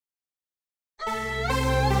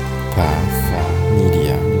Path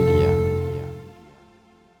Media.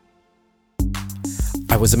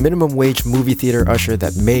 I was a minimum wage movie theater usher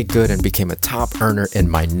that made good and became a top earner in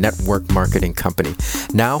my network marketing company.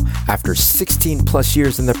 Now, after 16 plus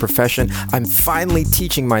years in the profession, I'm finally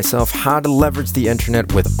teaching myself how to leverage the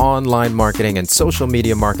internet with online marketing and social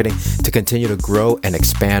media marketing to continue to grow and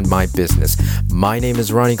expand my business. My name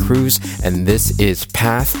is Ronnie Cruz, and this is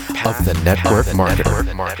Path of the Network Marketer.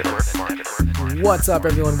 What's up,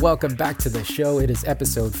 everyone? Welcome back to the show. It is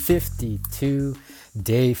episode 52.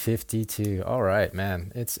 Day 52. All right,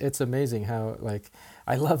 man. It's amazing how,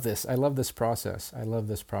 I love this. I love this process.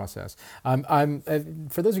 I'm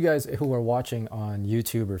for those of you guys who are watching on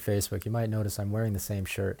YouTube or Facebook, you might notice I'm wearing the same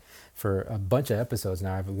shirt for a bunch of episodes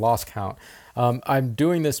now. I've lost count. I'm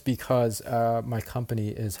doing this because my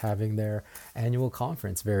company is having their annual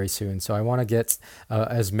conference very soon. So I want to get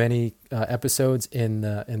as many episodes in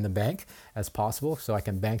the bank as possible, so I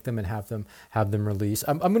can bank them and have them released.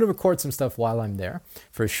 I'm going to record some stuff while I'm there,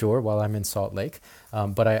 for sure, while I'm in Salt Lake.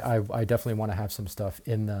 But I definitely want to have some stuff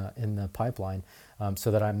in the pipeline,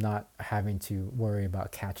 so that I'm not having to worry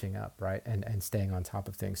about catching up, right, and staying on top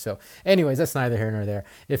of things. So, anyways, that's neither here nor there.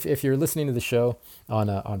 If you're listening to the show on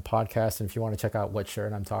podcast, and if you want to check out what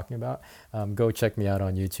shirt I'm talking about, go check me out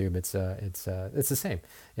on YouTube. It's the same.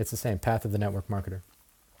 It's the same. Path of the Network Marketer.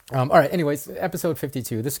 All right. Anyways, episode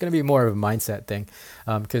 52. This is going to be more of a mindset thing,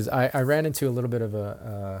 because I ran into a little bit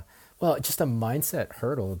of just a mindset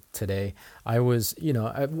hurdle today. I was,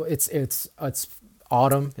 it's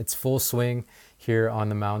autumn. It's full swing here on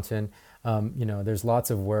the mountain. There's lots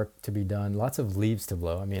of work to be done, lots of leaves to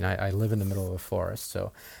blow. I mean, I live in the middle of a forest,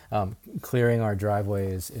 so clearing our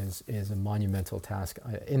driveway is a monumental task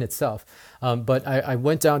in itself. But I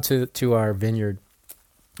went down to our vineyard,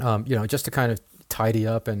 just to kind of tidy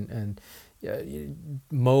up and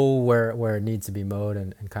mow where it needs to be mowed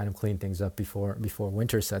and kind of clean things up before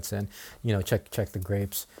winter sets in. Check the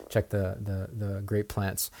grapes, check the grape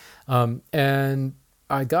plants, and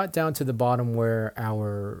I got down to the bottom where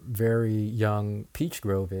our very young peach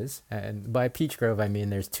grove is, and by peach grove I mean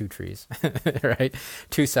there's 2 trees, right?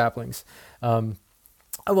 2 saplings. Well,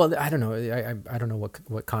 I don't know. I don't know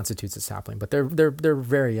what constitutes a sapling, but they're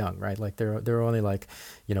very young, right? Like they're only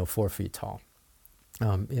 4 feet tall.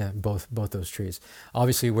 Both those trees.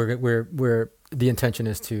 Obviously, we're the intention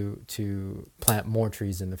is to plant more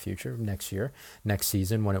trees in the future, next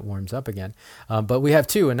season when it warms up again. But we have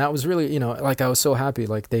 2, and that was really, I was so happy.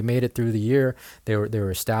 Like they made it through the year. They were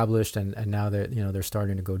established, and now they're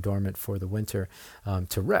starting to go dormant for the winter,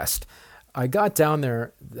 to rest. I got down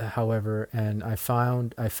there, however, and I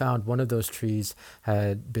found one of those trees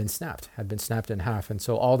had been snapped in half, and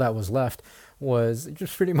so all that was left was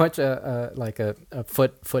just pretty much a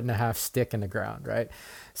foot and a half stick in the ground, right?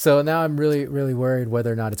 So now I'm really, really worried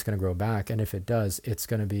whether or not it's going to grow back, and if it does, it's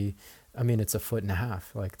going to be, it's a foot and a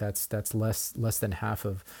half. Like that's less than half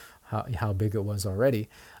of how big it was already.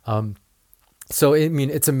 So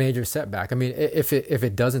it's a major setback. If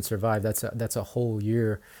it doesn't survive, that's a whole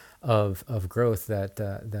year of growth that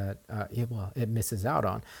it misses out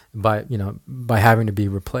on by having to be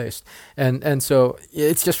replaced, and so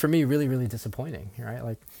it's just for me really, really disappointing, right?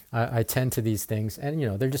 Like I tend to these things, and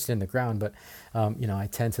they're just in the ground, but I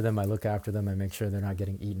tend to them, I look after them, I make sure they're not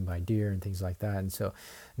getting eaten by deer and things like that. And so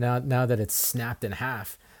now that it's snapped in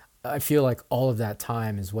half, I feel like all of that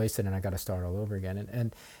time is wasted, and I got to start all over again.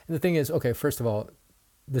 And the thing is, okay, first of all,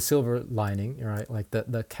 the silver lining, right? Like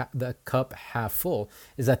the cup half full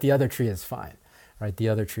is that the other tree is fine, right? The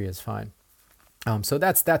other tree is fine. So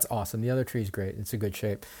that's awesome. The other tree is great. It's in good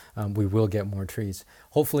shape. We will get more trees.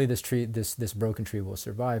 Hopefully this broken tree will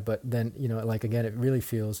survive. But then, again, it really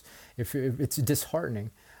feels, if it's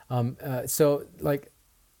disheartening. So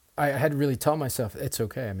I had to really tell myself it's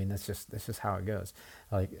okay. That's just how it goes.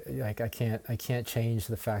 Like I can't change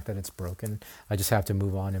the fact that it's broken. I just have to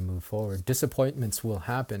move on and move forward. Disappointments will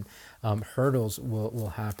happen. Hurdles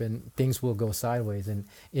will happen. Things will go sideways. And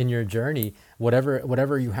in your journey,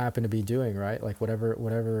 whatever you happen to be doing, right? Like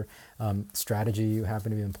whatever strategy you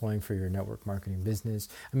happen to be employing for your network marketing business.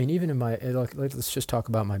 Even in my, let's just talk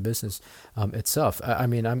about my business itself.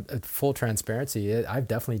 I'm at full transparency. I've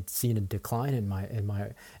definitely seen a decline in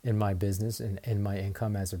my business and in my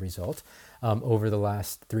income as a result. Over the last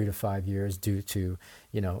 3 to 5 years, due to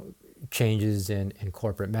changes in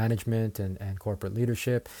corporate management and corporate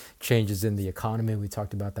leadership, changes in the economy. We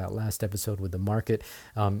talked about that last episode with the market,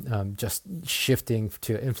 just shifting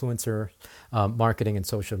to influencer marketing and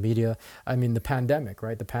social media. The pandemic,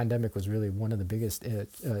 right? The pandemic was really one of the biggest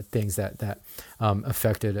things that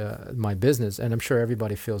affected my business, and I'm sure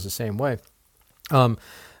everybody feels the same way.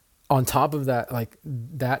 on top of that, like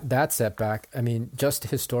that setback, I mean, just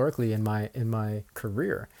historically in my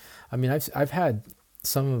career, I mean, I've had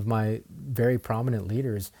some of my very prominent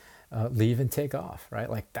leaders leave and take off, right?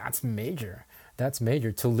 Like that's major. That's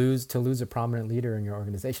major to lose a prominent leader in your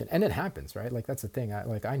organization, and it happens, right? Like that's the thing.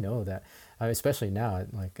 I know that, especially now,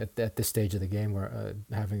 like at this stage of the game, where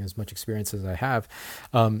having as much experience as I have,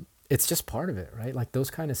 it's just part of it, right? Like those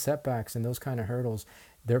kind of setbacks and those kind of hurdles,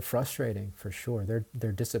 they're frustrating for sure.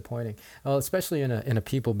 They're disappointing. Well, especially in a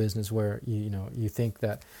people business where you think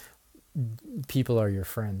that people are your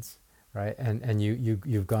friends, right? And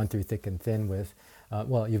you've gone through thick and thin with,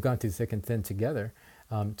 you've gone through thick and thin together,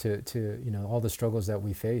 to all the struggles that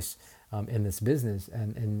we face in this business,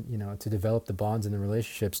 and to develop the bonds and the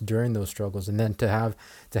relationships during those struggles, and then to have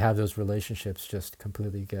those relationships just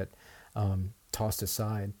completely get tossed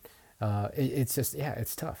aside. It's just,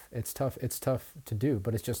 it's tough. It's tough to do,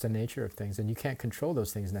 but it's just the nature of things, and you can't control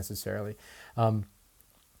those things necessarily.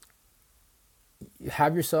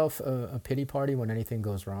 Have yourself a pity party when anything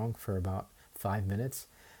goes wrong for about 5 minutes,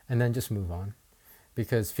 and then just move on.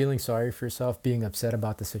 Because feeling sorry for yourself, being upset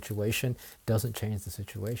about the situation, doesn't change the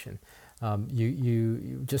situation.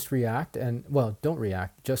 You just react, and don't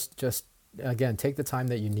react. Just again, take the time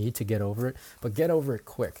that you need to get over it, but get over it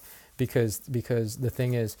quick. Because the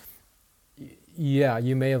thing is,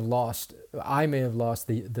 you may have lost. I may have lost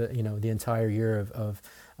the entire year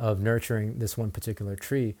of nurturing this one particular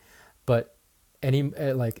tree, but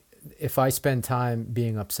if I spend time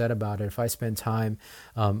being upset about it, if I spend time,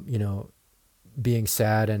 being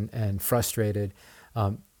sad and frustrated,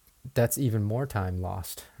 that's even more time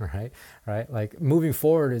lost, right? Like moving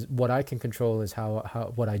forward is what I can control, is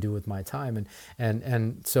how what I do with my time,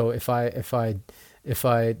 and so if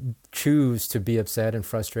I choose to be upset and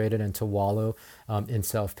frustrated and to wallow in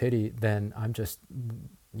self-pity, then I'm just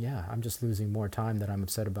losing more time that I'm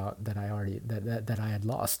upset about, that I had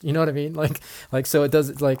lost. You know what I mean? Like so it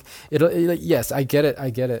does, yes, I get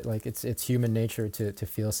it. Like it's human nature to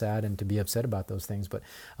feel sad and to be upset about those things, but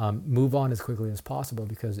move on as quickly as possible,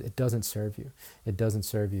 because it doesn't serve you. It doesn't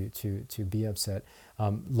serve you to be upset.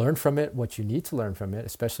 Learn from it what you need to learn from it,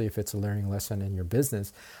 especially if it's a learning lesson in your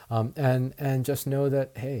business, and just know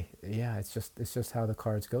that, hey, it's just how the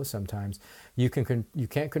cards go. Sometimes you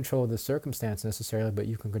can't control the circumstance necessarily, but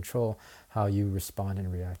you can control how you respond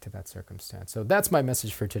and react to that circumstance. So that's my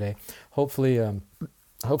message for today. Hopefully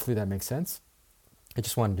that makes sense. I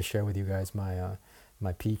just wanted to share with you guys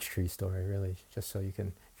my peach tree story, really, just so you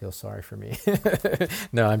can feel sorry for me.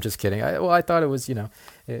 No, I'm just kidding. I thought it was, I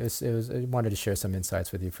wanted to share some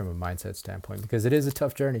insights with you from a mindset standpoint, because it is a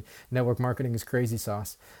tough journey. Network marketing is crazy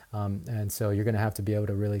sauce. And so you're going to have to be able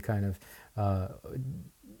to really kind of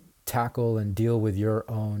tackle and deal with your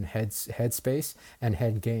own headspace and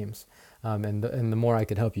head games. And the more I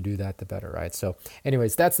could help you do that, the better, right? So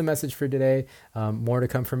anyways, that's the message for today. More to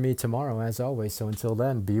come from me tomorrow, as always. So until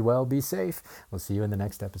then, be well, be safe. We'll see you in the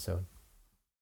next episode.